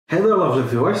Hello lovely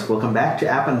viewers, welcome back to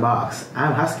Appunbox.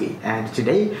 I'm Husky and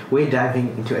today we're diving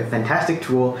into a fantastic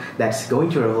tool that's going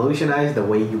to revolutionize the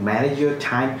way you manage your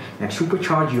time and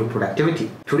supercharge your productivity.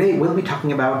 Today we'll be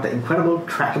talking about the incredible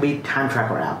Trackabi time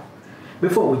tracker app.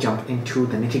 Before we jump into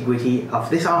the nitty-gritty of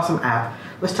this awesome app,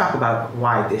 let's talk about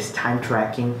why this time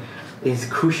tracking is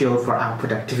crucial for our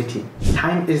productivity.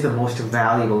 Time is the most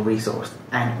valuable resource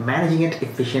and managing it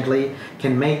efficiently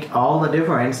can make all the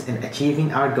difference in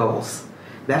achieving our goals.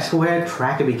 That's where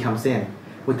Trackabi comes in.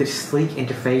 With its sleek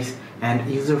interface and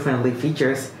user-friendly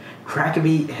features,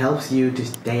 Trackabi helps you to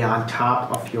stay on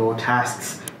top of your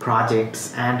tasks,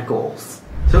 projects, and goals.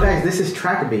 So guys, this is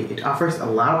Trackabi. It offers a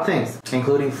lot of things,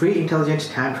 including free intelligent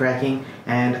time tracking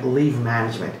and leave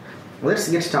management. Let's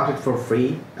get started for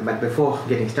free, but before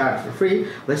getting started for free,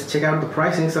 let's check out the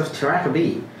pricings of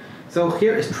Trackabi. So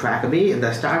here is Trackabi.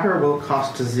 The starter will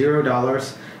cost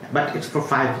 $0, but it's for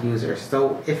 5 users.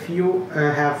 So if you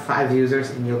have 5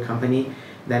 users in your company,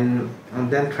 then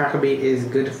Trackabi is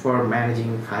good for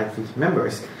managing 5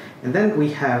 members. And then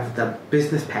we have the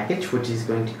business package, which is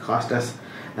going to cost us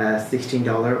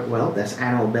 $16. Well, that's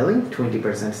annual billing,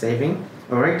 20% saving.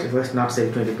 Alright, let's not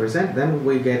save 20%, then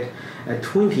we get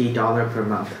 $20 per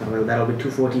month. Well, that'll be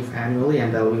 $240 annually,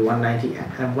 and that'll be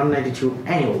 $192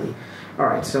 annually.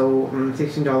 Alright, so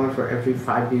 $16 for every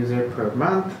 5 users per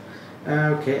month.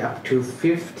 Okay, up to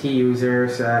 50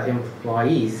 users,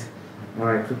 employees.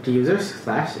 Alright, 50 users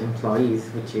 / employees,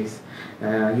 which is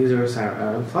users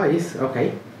are employees.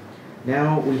 Okay,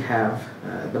 now we have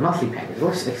the monthly package.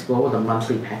 Let's explore the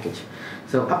monthly package.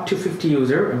 So up to 50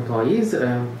 user employees,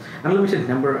 unlimited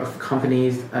number of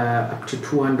companies, up to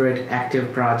 200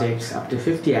 active projects, up to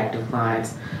 50 active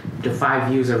clients, up to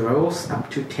 5 user roles,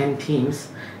 up to 10 teams,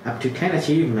 up to 10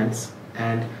 achievements,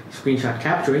 and screenshot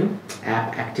capturing,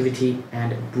 app activity,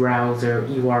 and browser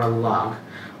URL log.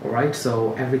 Alright,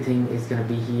 so everything is going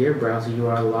to be here: browser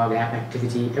URL log, app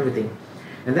activity, everything.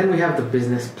 And then we have the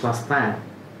business plus plan.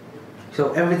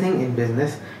 So everything in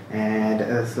business,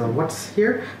 and so what's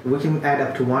here? We can add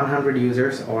up to 100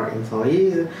 users or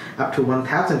employees, up to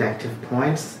 1,000 active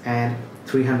points, and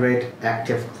 300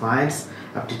 active clients,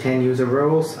 up to 10 user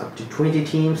roles, up to 20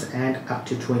 teams, and up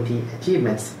to 20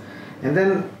 achievements. And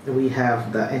then we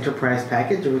have the enterprise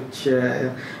package,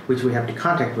 which we have to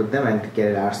contact with them and get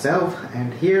it ourselves.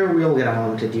 And here we'll get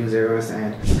unlimited users.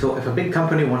 And so if a big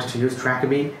company wants to use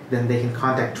Trackabi, then they can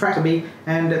contact Trackabi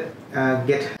and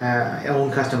get their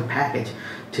own custom package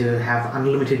to have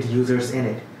unlimited users in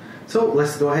it. So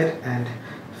let's go ahead and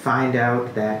find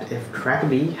out that if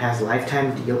Trackabi has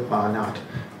lifetime deal or not.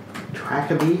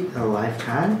 Trackabi, a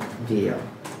lifetime deal.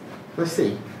 Let's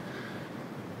see.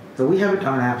 So we have it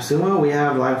on AppSumo. We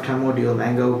have lifetime deal,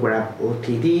 Mango, Grab,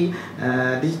 OTD,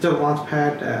 Digital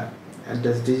Launchpad.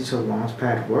 Does Digital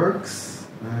Launchpad works?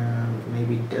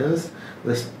 Maybe it does.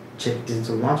 Let's check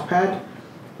Digital Launchpad.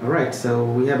 Alright, so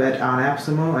we have it on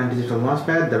AppSumo and Digital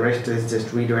Launchpad. The rest is just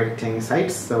redirecting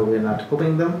sites, so we're not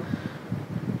opening them.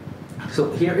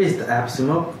 So here is the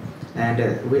AppSumo,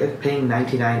 and we are paying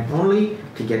 $99 only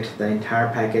to get the entire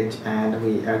package, and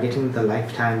we are getting the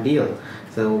lifetime deal.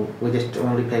 So we just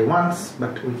only pay once,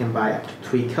 but we can buy up to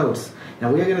 3 codes.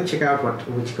 Now we are going to check out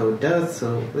which code does,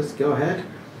 so let's go ahead.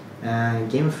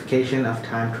 Gamification of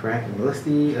time tracking. Let's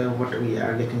see what we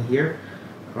are getting here.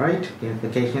 Alright,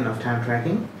 gamification of time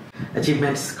tracking.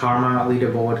 Achievements, karma,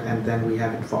 leaderboard, and then we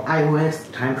have it for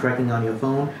iOS, time tracking on your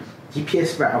phone.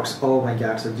 GPS routes, oh my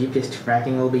god, so GPS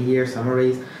tracking will be here,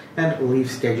 summaries, and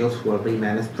leave schedules will be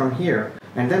managed from here.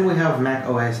 And then we have Mac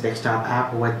OS desktop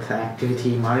app with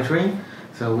activity monitoring.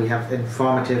 So we have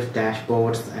informative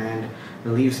dashboards and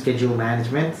leave schedule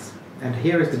management. And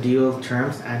here is the deal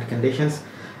terms and conditions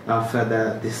of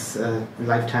this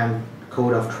lifetime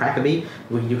code of Trackabi.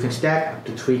 You can stack up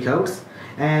to 3 codes.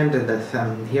 And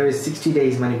here is 60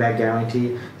 days money back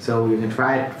guarantee. So you can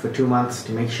try it for 2 months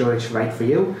to make sure it's right for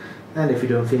you. And if you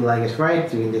don't feel like it's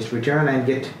right, you can just return and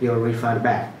get your refund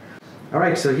back.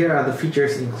 Alright, so here are the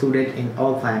features included in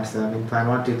all plans. In plan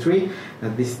 1, 2, 3,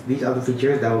 these are the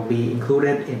features that will be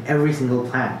included in every single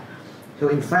plan. So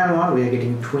in plan 1 we are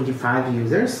getting 25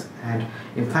 users, and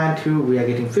in plan 2 we are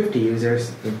getting 50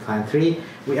 users, in plan 3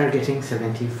 we are getting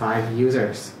 75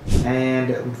 users.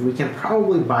 And we can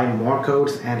probably buy more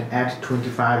codes and add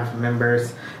 25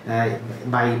 members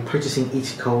by purchasing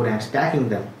each code and stacking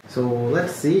them. So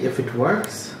let's see if it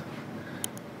works.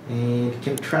 And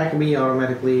can Trackabi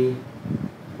automatically.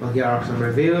 Well, here are some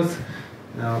reviews.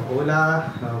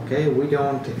 Hola, okay, we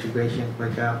don't integration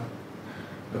backup.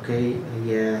 Okay,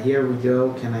 yeah, here we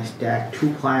go. Can I stack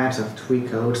 2 plans of 3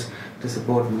 codes to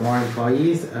support more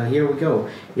employees. Here we go.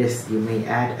 Yes, you may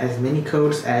add as many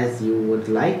codes as you would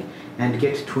like and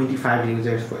get 25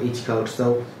 users for each code.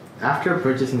 So after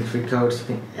purchasing 3 codes, you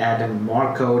can add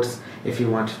more codes if you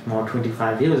want more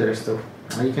 25 users. So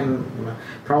you can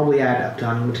probably add up to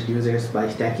unlimited users by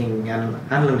stacking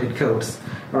unlimited codes.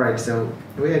 Alright, so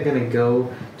we are going to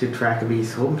go to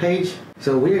Trackabi's homepage.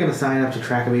 So we are going to sign up to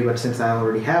Trackabi, but since I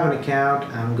already have an account,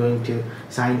 I'm going to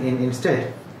sign in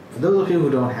instead. For those of you who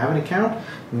don't have an account,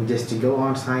 just to go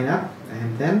on sign up,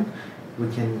 and then we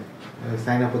can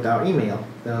sign up with our email.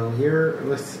 So here,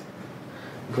 let's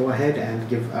go ahead and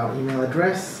give our email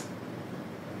address.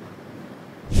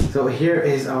 So here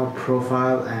is our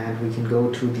profile, and we can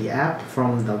go to the app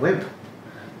from the web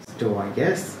store, I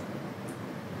guess.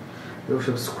 Your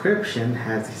subscription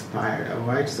has expired.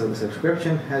 Alright, so the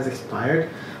subscription has expired.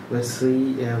 Let's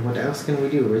see, what else can we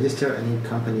do? Register a new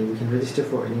company. We can register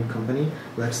for a new company.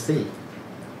 Let's see.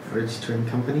 Registering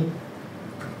company.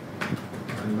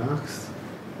 Unbox.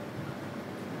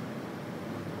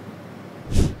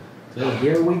 So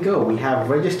here we go. We have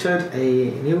registered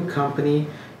a new company,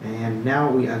 and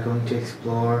now we are going to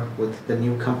explore with the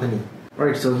new company.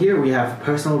 Alright, so here we have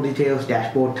personal details,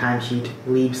 dashboard, timesheet,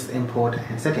 leaves, import,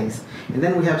 and settings. And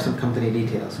then we have some company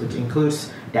details, which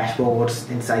includes dashboards,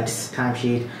 insights,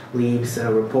 timesheet, leaves,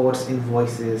 reports,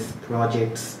 invoices,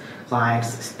 projects,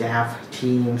 clients, staff,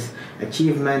 teams,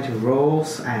 achievement,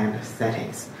 roles, and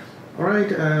settings.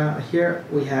 Alright, here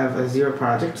we have 0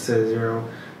 projects, 0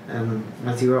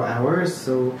 hours.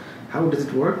 So how does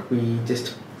it work? We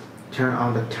just turn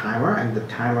on the timer, and the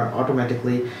timer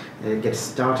automatically gets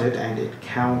started, and it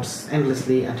counts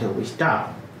endlessly until we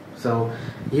stop. So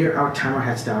here our timer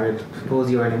has started. Suppose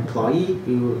you're an employee,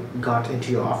 you got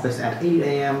into your office at 8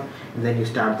 a.m. and then you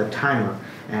start the timer,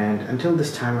 and until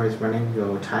this timer is running,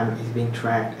 your time is being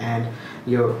tracked and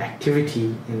your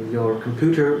activity in your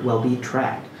computer will be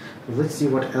tracked. So let's see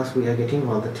what else we are getting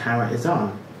while the timer is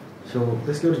on. So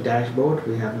let's go to dashboard.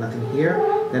 We have nothing here.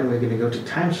 Then we're going to go to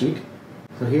timesheet.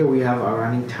 So here we have our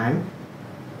running time,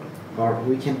 or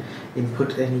we can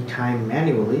input any time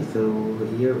manually. So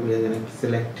here we are going to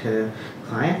select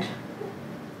client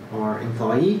or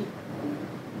employee.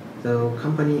 So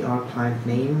company or client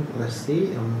name, let's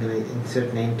see, I'm going to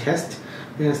insert name test.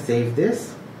 We're going to save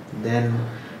this. Then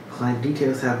client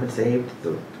details have been saved.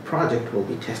 The project will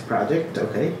be test project.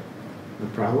 Okay, no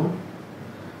problem.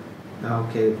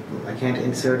 Okay, I can't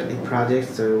insert a project,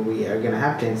 so we are going to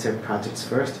have to insert projects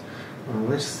first.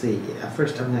 Let's see.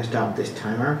 First I'm going to stop this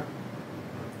timer.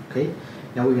 Okay,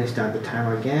 now we're going to start the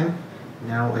timer again.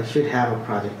 Now I should have a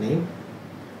project name.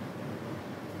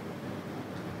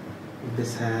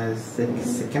 This has 6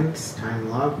 seconds time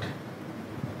logged.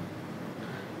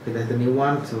 Okay, that's the new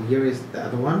one. So here is the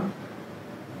other one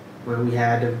where we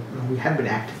had been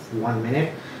active for 1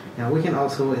 minute. Now we can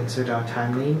also insert our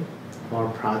time name for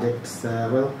projects.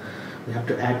 Well, we have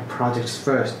to add projects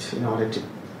first in order to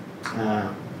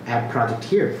add project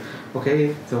here.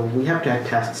 Okay, so we have to add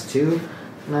tasks too.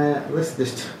 Let's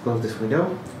just close this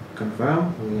window,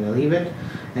 confirm, we're going to leave it,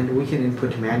 and we can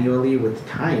input manually with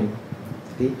time.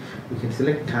 See, we can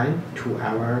select time, 2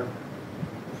 hour,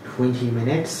 20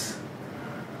 minutes,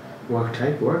 work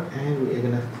type, work, and we're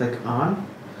going to click on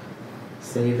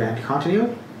save and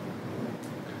continue.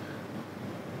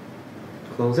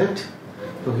 Close it.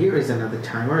 So here is another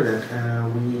timer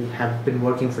that we have been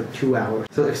working for 2 hours.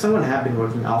 So if someone have been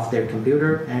working off their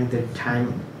computer and their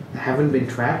time haven't been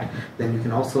tracked, then you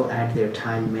can also add their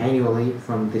time manually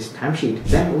from this timesheet.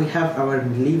 Then we have our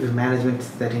leave management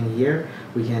setting here.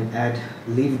 We can add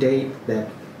leave date, that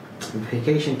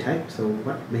vacation type. So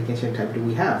what vacation type do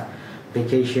we have?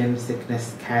 Vacation,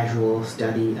 sickness, casual,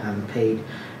 study, unpaid.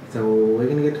 So we're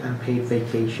going to get unpaid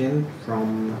vacation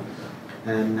from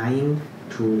 9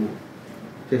 to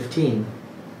 15.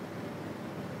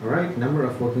 Alright, number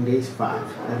of working days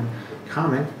 5. And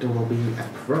comment will be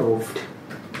approved.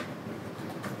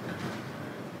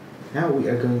 Now we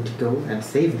are going to go and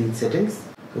save these settings.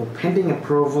 So pending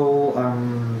approval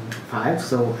 5.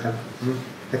 So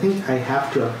I think I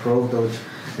have to approve those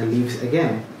leaves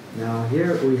again. Now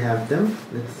here we have them.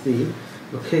 Let's see.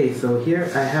 Okay, so here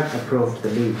I have approved the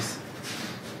leaves.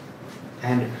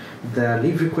 And the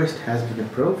leave request has been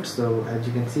approved. So as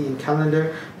you can see in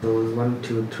calendar, those 1,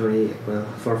 2, 3, well,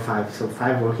 4, 5. So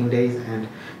 5 working days, and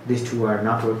these 2 are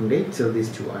not working days, so these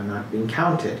 2 are not being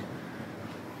counted.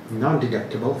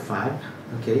 Non-deductible 5.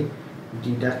 Okay,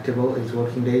 deductible is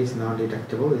working days,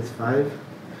 non-deductible is 5.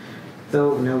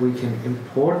 So now we can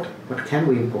import. What can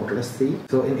we import? Let's see.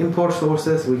 So in import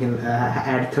sources, we can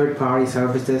add third-party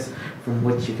services from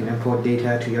which you can import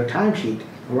data to your timesheet.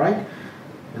 Alright.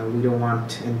 We don't want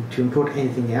to input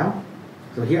anything now.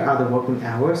 So here are the working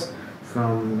hours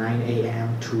from 9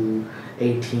 a.m. to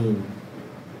 18,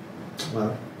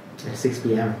 well, at 6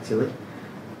 p.m. actually.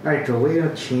 Alright, so we're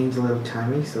gonna change a little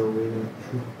timing, so we're gonna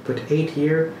put 8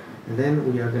 here, and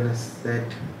then we are gonna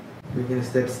set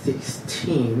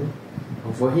 16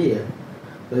 over here.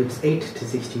 So it's 8 to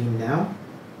 16 now.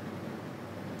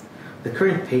 The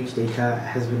current page data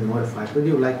has been modified. Would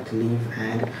you like to leave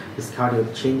and discard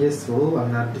your changes? Well,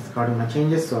 I'm not discarding my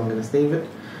changes, so I'm gonna save it.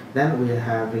 Then we are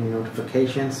having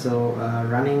notifications, so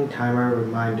running timer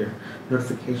reminder.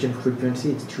 Notification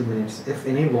frequency is 2 minutes. If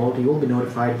enabled, you will be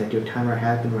notified that your timer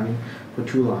has been running for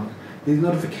too long. These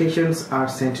notifications are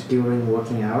sent during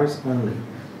working hours only.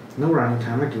 No running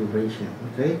timer duration,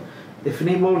 okay? If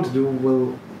enabled, you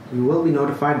will be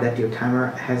notified that your timer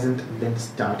hasn't been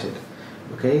started.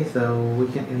 Okay, so we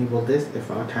can enable this.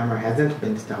 If our timer hasn't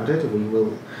been started, we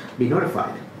will be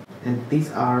notified. And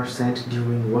these are sent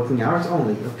during working hours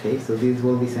only. Okay, so these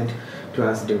will be sent to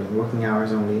us during working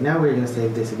hours only. Now we're going to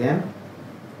save this again.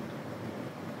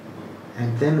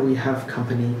 And then we have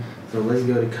company. So let's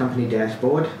go to company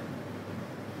dashboard.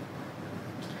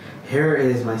 Here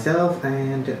is myself,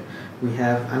 and we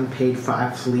have unpaid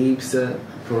 5 leaves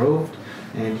approved.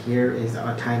 And here is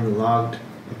our time logged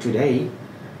today.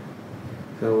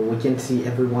 So we can see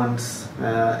everyone's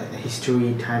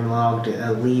history, time logged,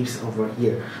 leaves over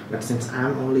here. But since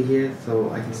I'm only here, so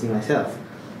I can see myself.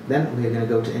 Then we're going to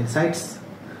go to Insights.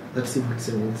 Let's see what's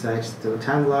in Insights. So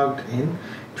time logged in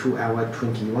 2 hours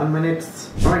 21 minutes.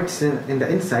 Alright, so in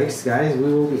the Insights, guys,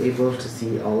 we will be able to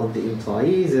see all of the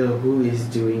employees, who is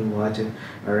doing what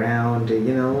around,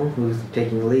 who's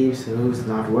taking leaves, who's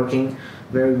not working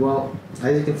very well.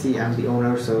 As you can see, I'm the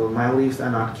owner, so my leaves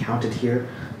are not counted here.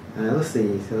 Let's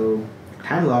see, so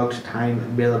time logged,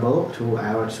 time billable, 2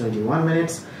 hours 21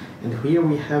 minutes, and here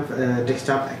we have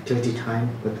desktop activity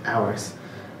time with hours.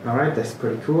 Alright, that's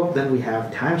pretty cool. Then we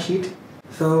have timesheet.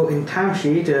 So in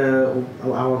timesheet,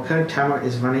 our current timer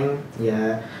is running,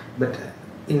 but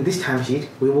in this timesheet,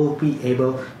 we will be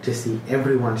able to see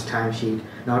everyone's timesheet,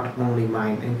 not only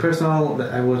mine. In personal,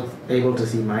 I was able to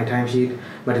see my timesheet,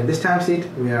 but in this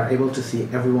timesheet, we are able to see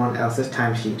everyone else's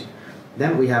timesheet.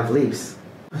 Then we have leaves.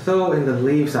 So in the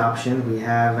leaves option, we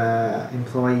have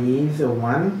employees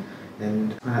 1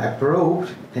 and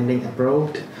approved, pending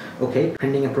approved. Okay,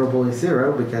 pending approval is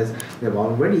 0 because we have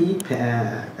already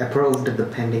approved the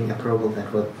pending approval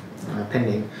that was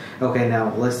pending. Okay,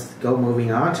 now let's go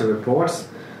moving on to reports.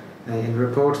 In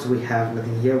reports, we have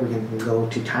nothing here. We can go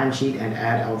to timesheet and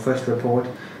add our first report.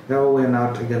 Though we're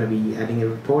not going to be adding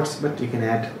reports, but you can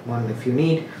add one if you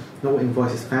need. No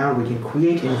invoices found. We can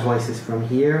create invoices from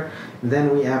here.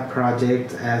 Then we have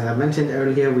project. As I mentioned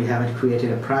earlier, we haven't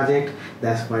created a project.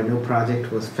 That's why no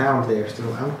project was found there. So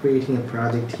I'm creating a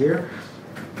project here.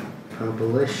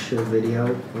 Publish a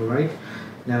video. Alright.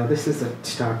 Now this is a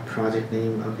start project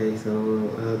name. Okay,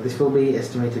 so this will be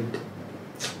estimated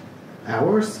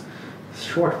hours.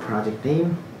 Short project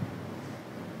name.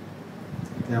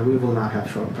 Now we will not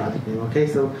have short project name. Okay,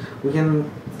 so we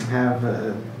can have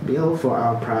a bill for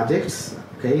our projects.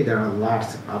 Okay, there are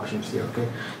lots of options here. Okay,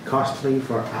 cost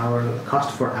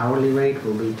for hourly rate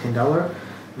will be $10,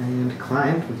 and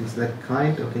client, we can select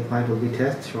client. Okay, client will be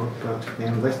test, short project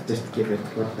name. Let's just give it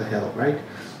what the hell, right?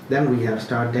 Then we have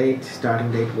start date.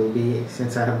 Starting date will be,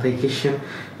 since I have vacation,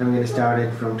 I'm going to start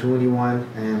it from 21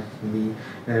 and be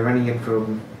running it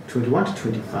from 21 to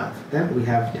 25. Then we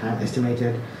have time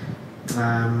estimated.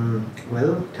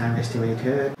 Time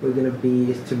estimated, we're going to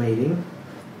be estimating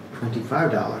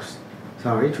 $25.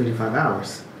 Sorry, 25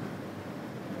 hours.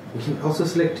 We can also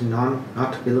select not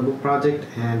billable project,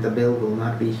 and the bill will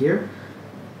not be here.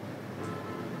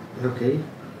 Okay,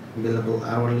 billable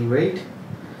hourly rate.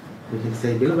 We can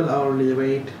say billable hourly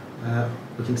rate.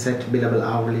 We can set billable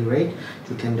hourly rate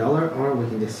to $10, or we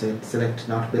can just select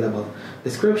not billable.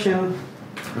 Description.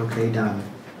 Okay, done.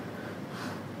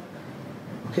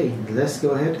 Okay, let's go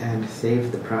ahead and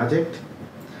save the project.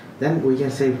 Then we can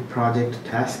save project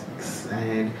tasks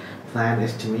and plan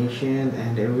estimation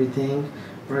and everything.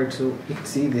 Right, so you can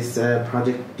see this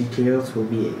project details will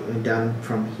be done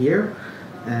from here.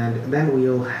 And then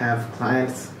we'll have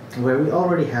clients where we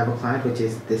already have a client, which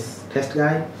is this test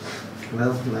guy.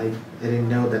 Well, I didn't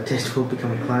know that test will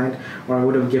become a client, or I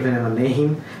would have given him a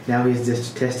name. Now he's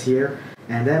just test here.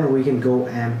 And then we can go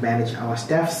and manage our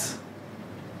staffs,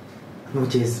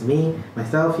 which is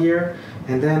myself here.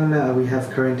 And then we have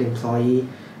current employee.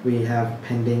 We have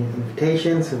pending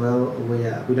invitations. Well,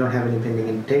 we don't have any pending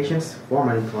invitations for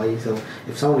my employee. So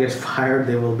if someone gets fired,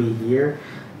 they will be here.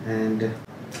 And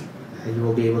you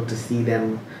will be able to see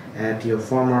them at your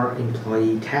former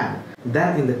employee tab.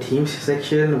 Then in the teams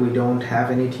section, we don't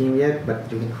have any team yet,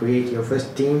 but you can create your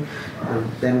first team.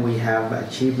 Then we have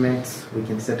achievements. We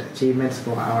can set achievements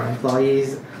for our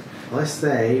employees. Let's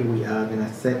say we are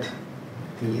gonna set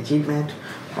the achievement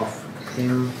of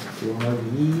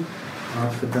employee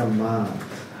of the month.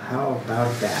 How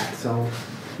about that? So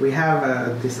we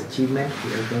have this achievement.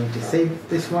 We are going to save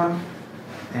this one,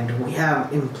 and we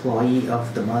have employee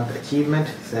of the month achievement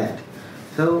set.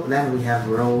 So then we have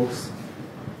roles,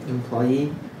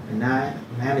 employee,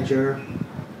 manager,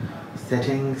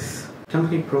 settings,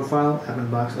 company profile,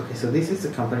 appunbox. Okay, so this is the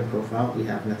company profile. We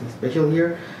have nothing special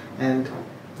here, and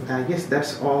I guess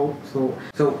that's all. So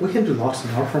we can do lots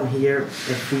more from here.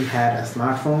 If we had a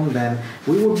smartphone, then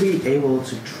we would be able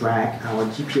to track our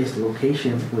GPS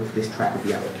location with this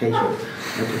Trackabi application.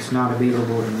 But it's not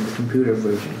available in the computer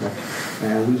version. But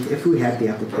if we had the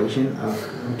application of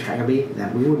Trackabi,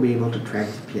 then we would be able to track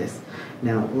GPS.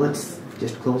 Now let's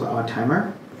just close our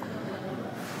timer.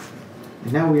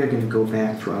 And now we are going to go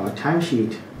back to our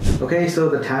timesheet. Okay, so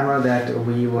the timer that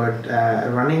we were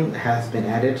running has been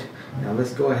added. Now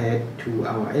let's go ahead to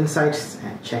our insights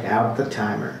and check out the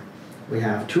timer. We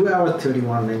have 2 hours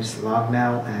 31 minutes logged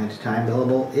now, and time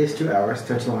billable is 2 hours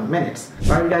 31 minutes.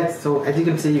 Alright guys, so as you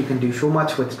can see, you can do so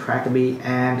much with Trackabi,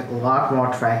 and a lot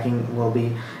more tracking will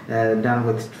be done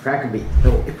with Trackabi.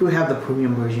 So if you have the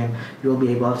premium version, you'll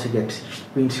be able to get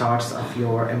screenshots of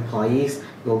your employees.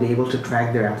 You'll be able to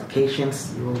track their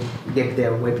applications. You'll get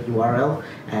their web URL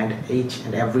and each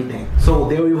and everything. So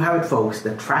there you have it, folks,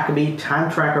 the Trackabi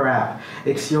Time Tracker app.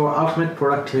 It's your ultimate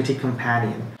productivity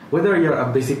companion. Whether you're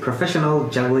a busy professional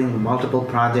juggling multiple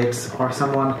projects or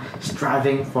someone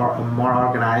striving for a more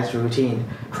organized routine,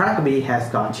 Trackabi has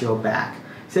got your back.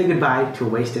 Say goodbye to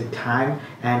wasted time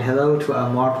and hello to a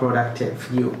more productive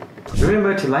you.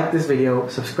 Remember to like this video,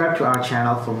 subscribe to our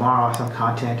channel for more awesome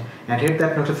content, and hit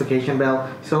that notification bell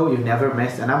so you never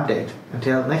miss an update.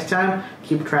 Until next time,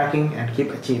 keep tracking and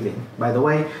keep achieving. By the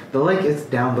way, the link is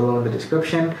down below in the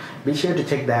description. Be sure to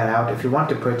check that out if you want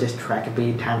to purchase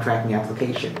Trackabi time tracking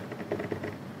application.